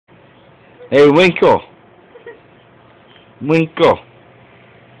Hey, Winkle. Winkle.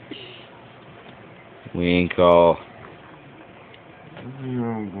 Winkle.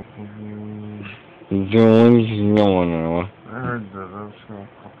 He's doing no. I heard that. That's so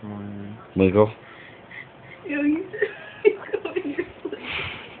fucking weird. Winkle. Yo, you just go in your sleep.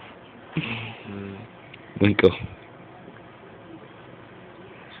 Winkle.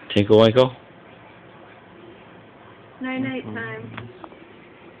 Tinkle Winkle. Night time.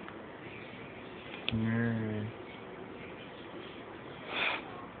 Yeah.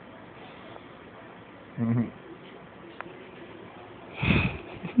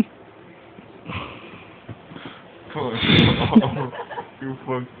 Oh, you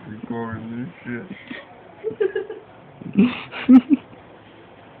fucking recording this shit.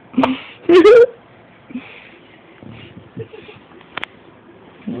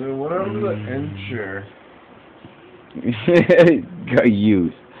 Wait, what happened to the end chair? Got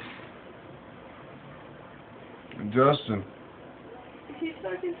used. Justin. He's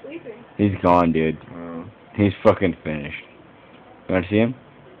fucking sleeping. He's gone, dude. Oh. He's fucking finished. You wanna see him?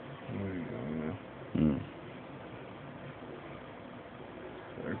 There you go, yeah. Mm.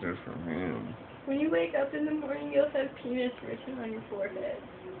 Right there from him. When you wake up in the morning, you'll have penis written on your forehead.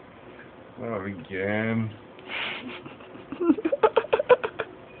 Not again.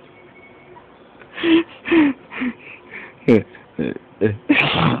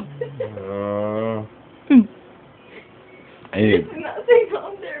 Hey. There's nothing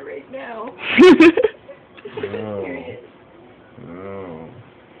on there right now. No. No.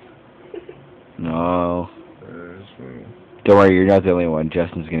 No. There's me. Don't worry, you're not the only one.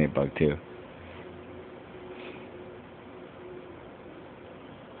 Justin's getting bugged too.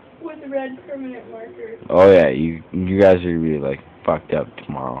 With red permanent marker. Oh yeah, you guys are really like fucked up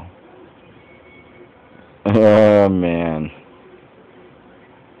tomorrow. Oh man.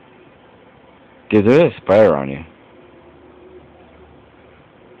 Dude, there's a spider on you.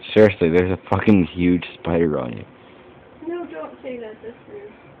 Seriously, there's a fucking huge spider on you. No, don't say that. That's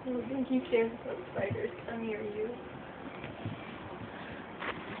rude. I don't think you care about spiders come near you.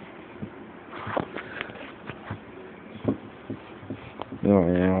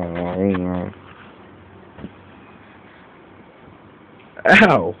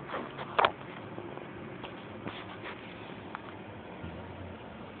 Ow!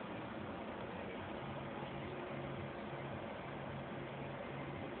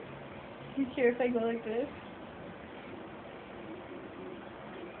 You care if I go like this?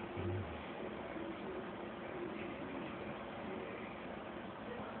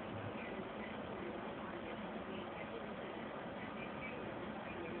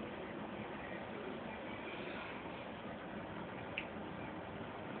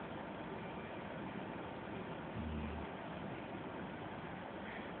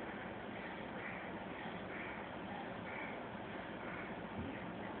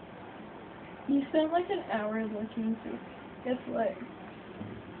 You spent like an hour looking through. Guess what?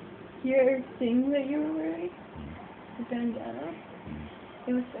 Your thing that you were wearing, the bandana,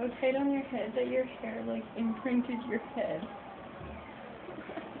 it was so tight on your head that your hair like imprinted your head.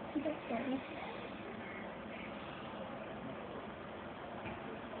 That's funny.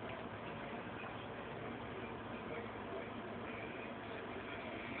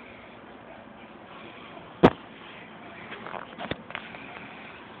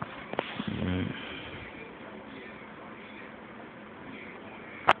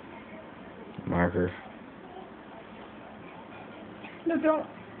 Marker. No, don't.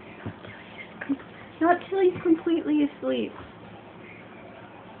 Not till he's completely asleep.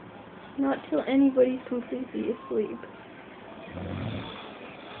 Not till anybody's completely asleep.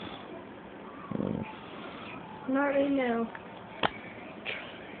 Not right now.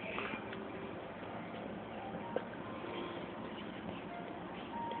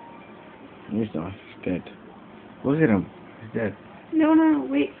 He's not dead. Look at him. He's dead. No,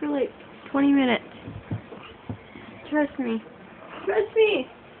 wait for like 20 minutes. Trust me. Trust me!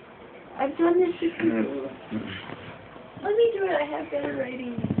 I've done this before. Let me do it, I have better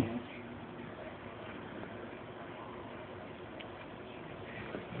writing than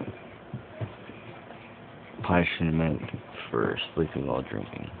you. Punishment for sleeping while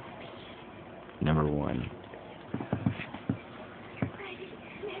drinking. Number 1.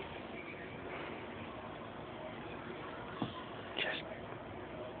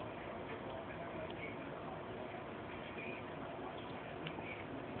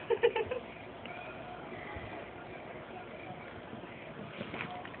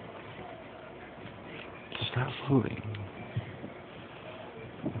 Stop moving.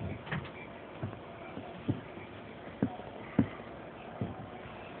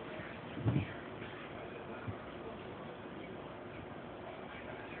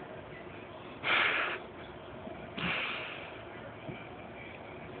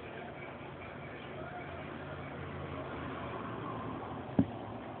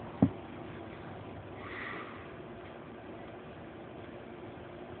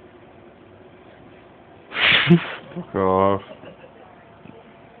 Fuck off.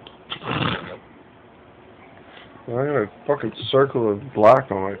 I got a fucking circle of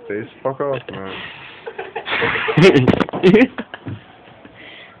black on my face. Fuck off, man.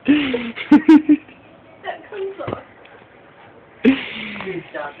 That comes off.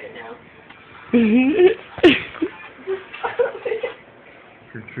 Stop it now.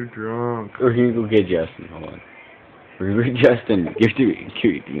 You're too drunk. We're gonna go get Justin. Hold on. We're gonna go get Justin. Give it to me.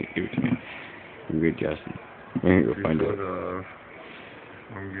 Give it to me. Give it to me. We're gonna get Justin. We're gonna go find it.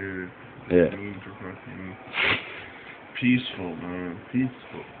 I'm good. Yeah. Need to fucking peaceful, man.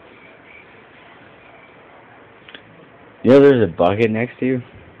 Peaceful. You know there's a bucket next to you?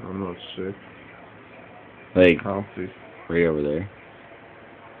 I'm not sick. Like, Comfy. right over there.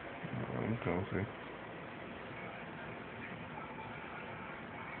 I'm comfy.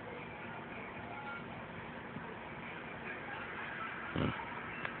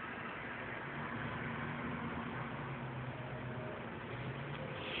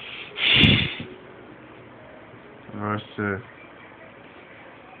 I said.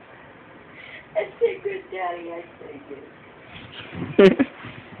 I say good daddy, I say good.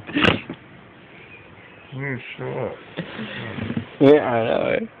 You shut up. Yeah, I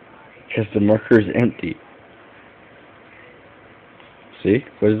know. Because the marker's empty. See?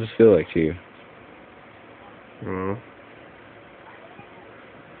 What does this feel like to you?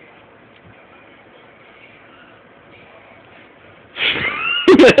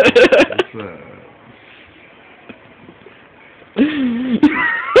 What's that?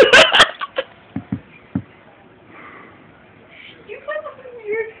 You have a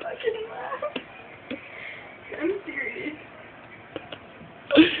weird fucking laugh. I'm serious.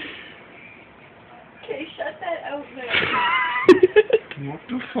 Okay, shut that out now. What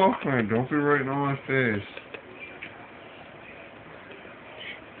the fuck, man? Don't be writing on my face.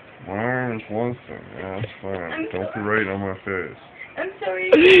 Mine is one thing. Yeah, that's fine. Don't be writing on my face. I'm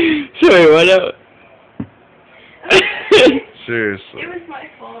sorry. Sorry, what up? Seriously. It was my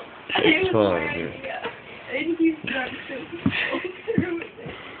fault. It's It was fine, my dude. idea. And he's drunk, so he pulled through with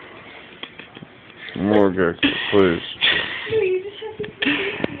it. More GECKO, please. No, you just have to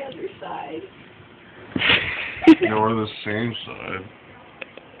face the other side. No, we're the same side.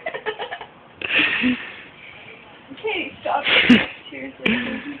 Okay, stop it. Seriously,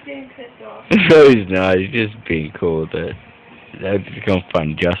 he's getting pissed off. No, he's not. He's just being cool with it. I've just gonna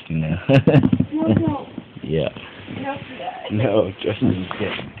find Justin now. No, no. Yeah. Enough of that. No, Justin's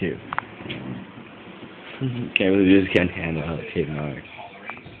getting too. Can't believe you just can't handle how it's hitting hard.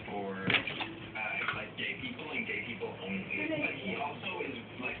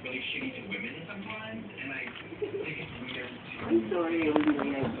 I'm sorry, it was my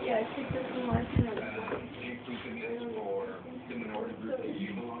idea. I picked up the marker.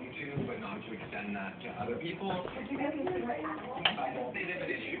 Other people, I don't think they have an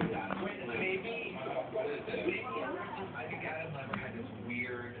issue with that. Maybe, what is it? I think Adam Lever had this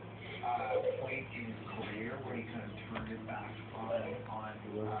weird point in his career where he kind of turned his back on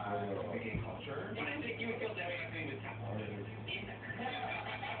the gay culture. But I think you would feel devastated with that.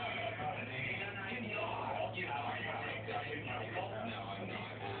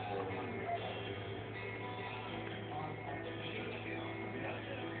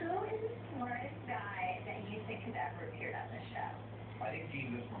 Could ever appeared on the show. I think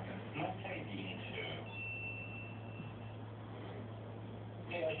Dean was one of them. Let's say Dean too.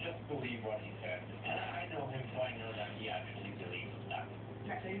 Yeah, I just believe what he said. And I know him, so I know that he actually believes that.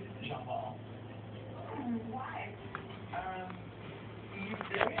 Say Jean Paul. Why? He's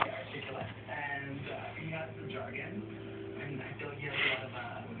very articulate, and he has some jargon, and I feel he has a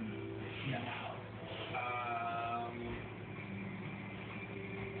lot of know-how.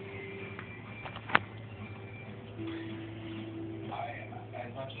 As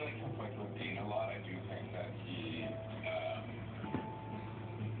much as I conflict with Dean a lot, I do think that he,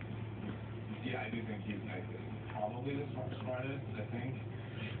 I do think he's probably the smartest, I think.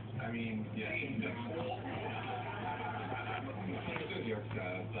 I mean, yeah, he's definitely New York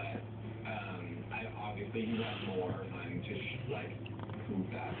stuff, but, obviously he has more time to, prove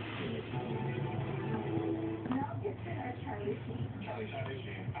that. Mel Gibson or Charlie Sheen? Charlie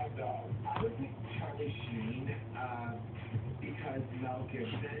Sheen. I would think Charlie Sheen, because Mel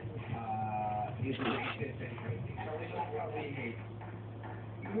Gibson is racist and crazy. Charlie Sheen probably hates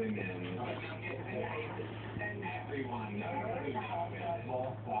women. Mel Gibson hates and everyone. Everyone who's talking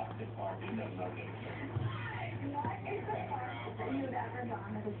both sides of party knows Mel Gibson. What is the farthest that you've ever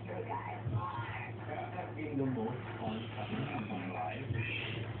gone with a straight guy? That has been the most fun time of my life.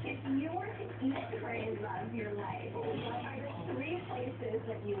 If you were to eat, pray, love your life, what are the 3 places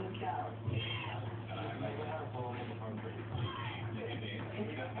that you would go?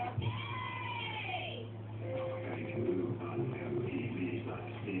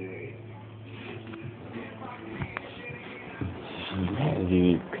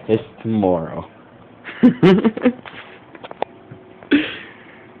 You pissed tomorrow.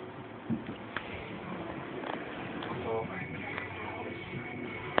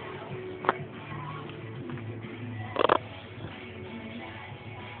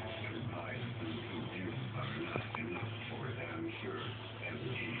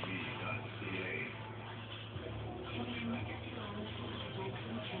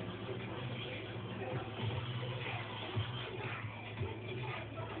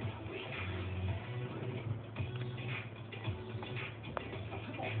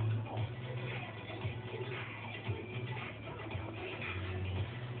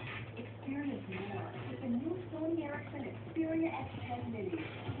 Experience more with the new Sony Ericsson Xperia X10 Mini. The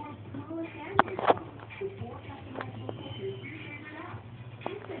world's smallest Android phone with 4 customizable features for your favorite apps.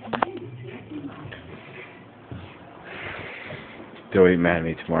 You said mini can't be mine. Don't be mad at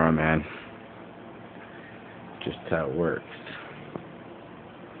me tomorrow, man. Just how it works.